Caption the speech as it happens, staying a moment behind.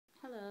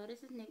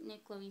this is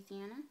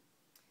NicNicLouisiana,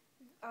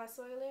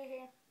 Soiler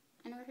here.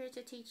 and we're here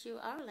to teach you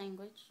our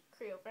language,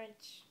 Creole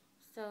French.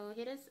 So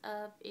hit us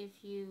up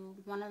if you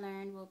want to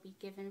learn. We'll be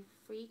giving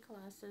free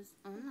classes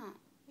online.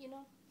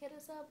 Hit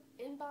us up,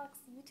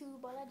 inbox,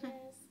 YouTube, all that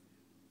jazz.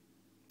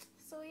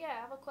 So yeah,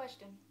 I have a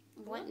question.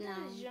 What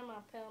now? does je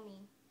m'appelle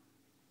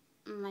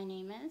mean? My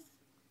name is?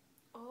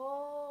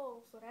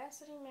 Oh, so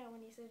that's what he meant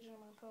when he said je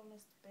m'appelle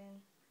Mr.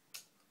 Ben.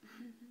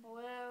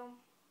 Well,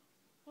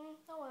 oh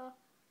well.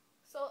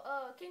 So,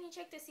 can you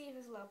check to see if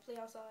it's La Pluie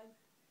outside?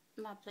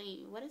 La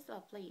Pluie. What is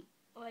La Pluie?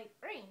 Like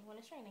rain, when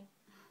it's raining.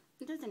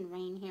 It doesn't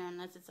rain here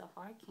unless it's a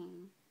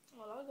hurricane.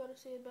 Well, I gotta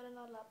say it better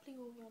not La Pluie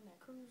will be on that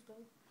cruise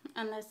though.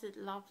 Unless it's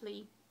La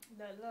Pluie.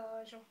 The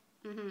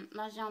l'argent.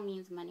 L'argent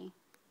means money.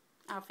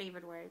 Our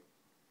favorite word.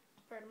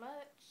 Pretty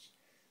much.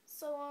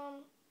 So,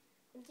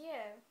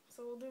 yeah.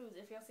 So, dudes,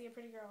 if y'all see a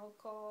pretty girl,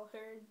 call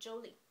her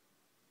Jolie.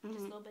 Just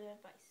a little bit of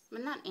advice.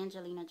 But not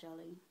Angelina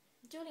Jolie.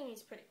 Jolie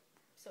means pretty.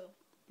 So,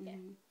 yeah.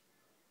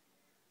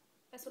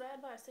 That's what I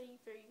advise for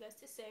you guys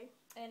to say.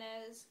 And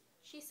as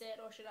she said,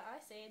 or should I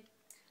said,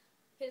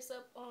 hit us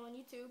up on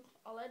YouTube,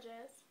 all that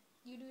jazz.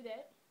 You do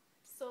that.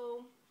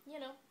 So,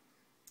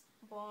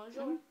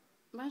 bonjour.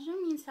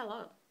 Bonjour means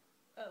hello.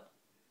 Oh,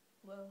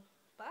 well,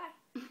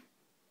 bye.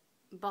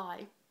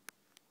 Bye.